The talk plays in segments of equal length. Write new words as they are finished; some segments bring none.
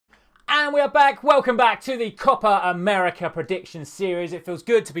And we are back. Welcome back to the Copa America prediction series. It feels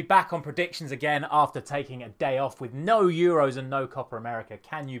good to be back on predictions again after taking a day off with no Euros and no Copa America.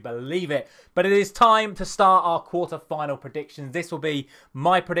 Can you believe it? But it is time to start our quarter-final predictions. This will be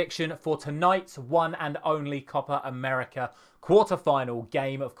my prediction for tonight's one and only Copa America quarter-final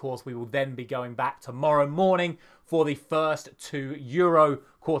game. Of course, we will then be going back tomorrow morning for the first two Euro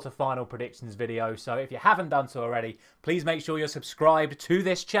quarter-final predictions video. So if you haven't done so already, please make sure you're subscribed to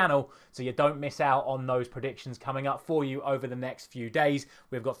this channel so you don't miss out on those predictions coming up for you over the next few days.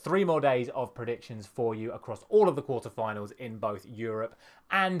 We've got 3 more days of predictions for you across all of the quarterfinals in both Europe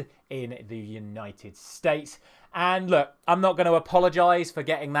and in the United States. And look, I'm not going to apologise for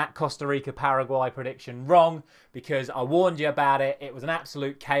getting that Costa Rica-Paraguay prediction wrong because I warned you about it. It was an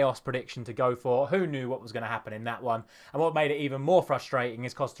absolute chaos prediction to go for. Who knew what was going to happen in that one? And what made it even more frustrating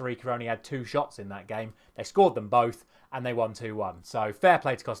is Costa Rica only had 2 shots in that game. They scored them both and they won 2-1. So fair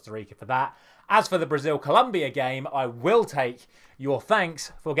play to Costa Rica for that. As for the Brazil-Colombia game, I will take your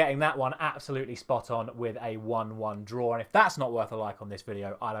thanks for getting that one absolutely spot on with a 1-1 draw. And if that's not worth a like on this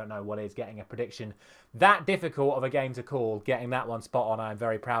video, I don't know what is. Getting a prediction that difficult of a game to call, getting that one spot on, I'm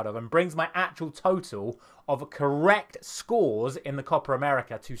very proud of, and brings my actual total of correct scores in the Copa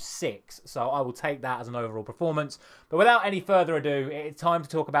America to 6. So I will take that as an overall performance. But without any further ado, it's time to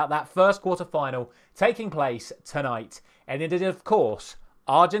talk about that first quarter-final taking place tonight. And it is, of course,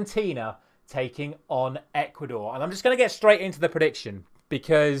 Argentina taking on Ecuador. And I'm just going to get straight into the prediction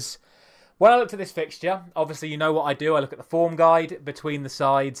because when I looked at this fixture, obviously you know what I do. I look at the form guide between the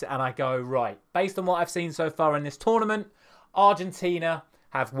sides and I go, right, based on what I've seen so far in this tournament, Argentina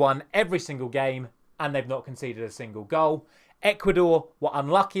have won every single game and they've not conceded a single goal. Ecuador were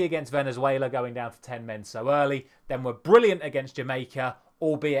unlucky against Venezuela going down to 10 men so early, then were brilliant against Jamaica,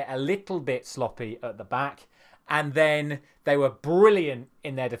 albeit a little bit sloppy at the back. And then they were brilliant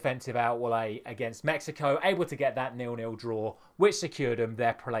in their defensive outlay against Mexico, able to get that 0-0 draw, which secured them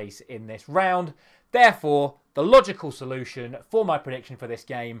their place in this round. Therefore, the logical solution for my prediction for this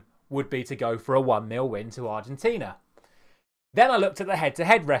game would be to go for a 1-0 win to Argentina. Then I looked at the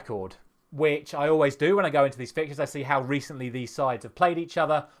head-to-head record, which I always do when I go into these fixtures. I see how recently these sides have played each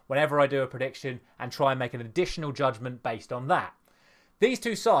other whenever I do a prediction and try and make an additional judgment based on that. These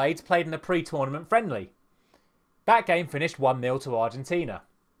two sides played in a pre-tournament friendly. That game finished 1-0 to Argentina.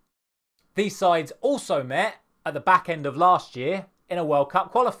 These sides also met at the back end of last year in a World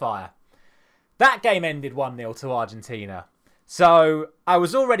Cup qualifier. That game ended 1-0 to Argentina. So I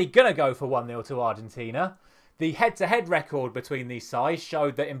was already going to go for 1-0 to Argentina. The head-to-head record between these sides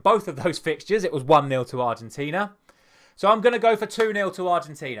showed that in both of those fixtures it was 1-0 to Argentina. So I'm going to go for 2-0 to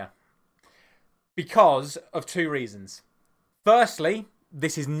Argentina because of 2 reasons. Firstly,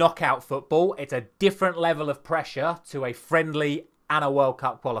 this is knockout football. It's a different level of pressure to a friendly and a World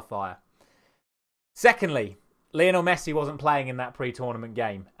Cup qualifier. Secondly, Lionel Messi wasn't playing in that pre-tournament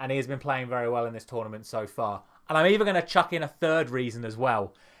game, and he has been playing very well in this tournament so far. And I'm even going to chuck in a third reason as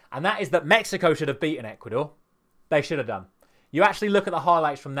well, and that is that Mexico should have beaten Ecuador. They should have done. You actually look at the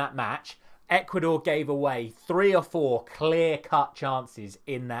highlights from that match, Ecuador gave away 3 or 4 clear-cut chances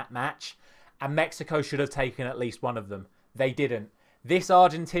in that match, and Mexico should have taken at least one of them. They didn't. This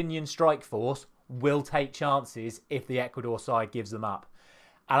Argentinian strike force will take chances if the Ecuador side gives them up.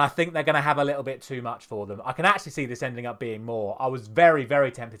 And I think they're going to have a little bit too much for them. I can actually see this ending up being more. I was very, very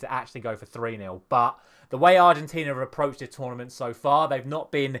tempted to actually go for 3-0. But the way Argentina have approached this tournament so far, they've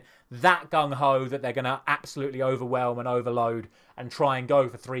not been that gung-ho that they're going to absolutely overwhelm and overload and try and go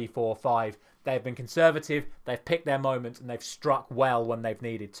for 3, 4, 5. They've been conservative, they've picked their moments, and they've struck well when they've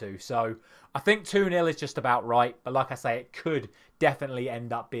needed to. So I think 2-0 is just about right. But like I say, it could definitely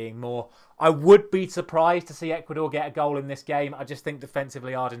end up being more. I would be surprised to see Ecuador get a goal in this game. I just think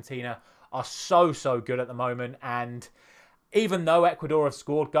defensively Argentina are so good at the moment. And even though Ecuador have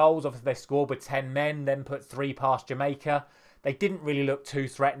scored goals, obviously they scored with 10 men, then put 3 past Jamaica. They didn't really look too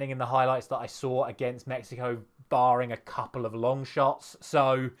threatening in the highlights that I saw against Mexico, barring a couple of long shots.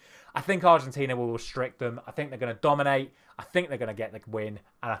 So I think Argentina will restrict them. I think they're going to dominate. I think they're going to get the win.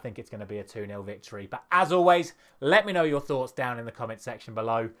 And I think it's going to be a 2-0 victory. But as always, let me know your thoughts down in the comment section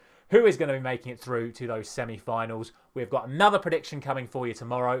below. Who is going to be making it through to those semi-finals? We've got another prediction coming for you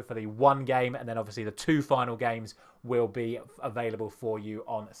tomorrow for the 1 game. And then obviously the 2 final games will be available for you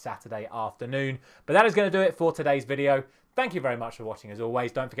on Saturday afternoon. But that is going to do it for today's video. Thank you very much for watching as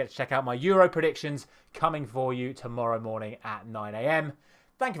always. Don't forget to check out my Euro predictions coming for you tomorrow morning at 9 AM.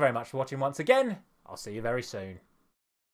 Thank you very much for watching once again. I'll see you very soon.